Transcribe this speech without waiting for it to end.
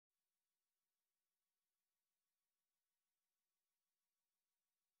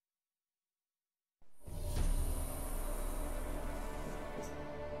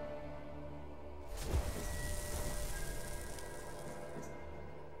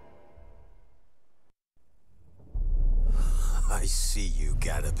see you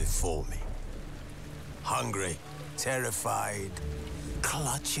gather before me. Hungry, terrified,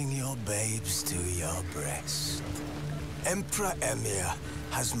 clutching your babes to your breast. Emperor Emhyr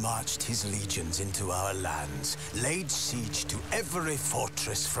has marched his legions into our lands, laid siege to every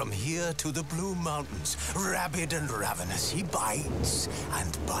fortress from here to the Blue Mountains. Rabid and ravenous, he bites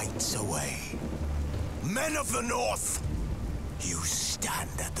and bites away. Men of the North, you stand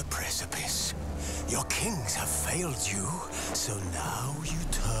at the precipice. Your kings have failed you, so now you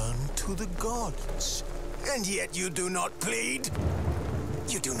turn to the gods. And yet you do not plead.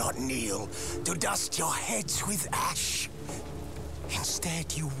 You do not kneel to dust your heads with ash.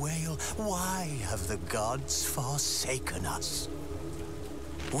 Instead you wail, why have the gods forsaken us?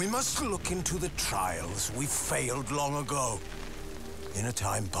 We must look into the trials we failed long ago. In a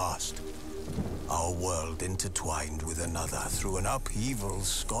time past, our world intertwined with another through an upheaval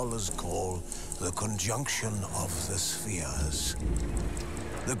scholars call the conjunction of the spheres.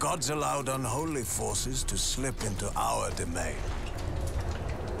 The gods allowed unholy forces to slip into our domain.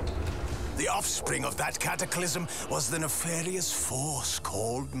 The offspring of that cataclysm was the nefarious force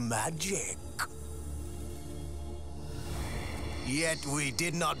called magic. Yet we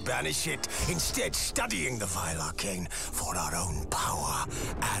did not banish it, instead studying the vile arcane for our own power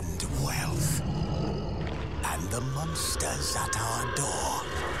and wealth. And the monsters at our door,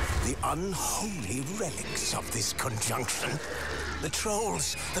 the unholy relics of this conjunction. The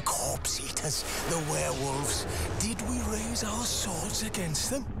trolls, the corpse-eaters, the werewolves. Did we raise our swords against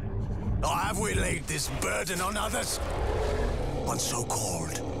them? Or have we laid this burden on others? On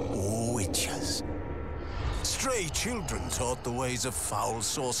so-called witches. Stray children taught the ways of foul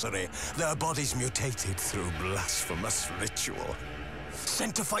sorcery, their bodies mutated through blasphemous ritual.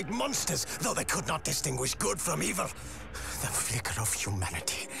 Sent to fight monsters, though they could not distinguish good from evil. The flicker of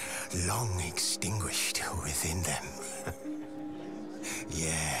humanity, long extinguished within them.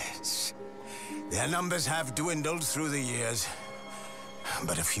 Yes, their numbers have dwindled through the years,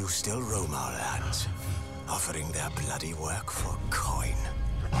 but a few still roam our lands, offering their bloody work for coin.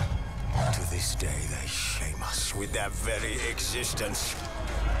 To this day, they shame us with their very existence.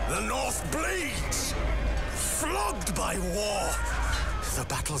 The North bleeds, flogged by war. The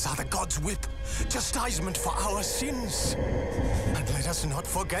battles are the gods' whip, chastisement for our sins. And let us not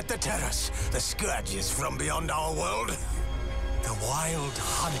forget the terrors, the scourges from beyond our world. The wild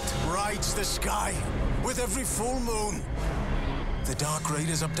hunt rides the sky with every full moon. The Dark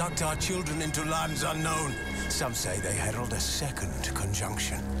Raiders abduct our children into lands unknown. Some say they herald a second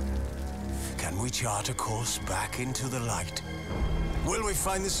conjunction. Can we chart a course back into the light? Will we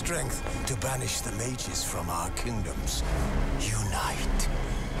find the strength to banish the mages from our kingdoms? Unite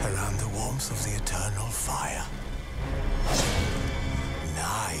around the warmth of the eternal fire.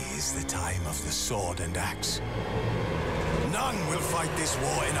 Nigh is the time of the sword and axe. None will fight this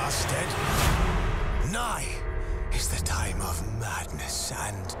war in our stead. Nigh is the time of madness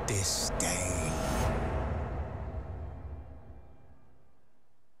and disdain.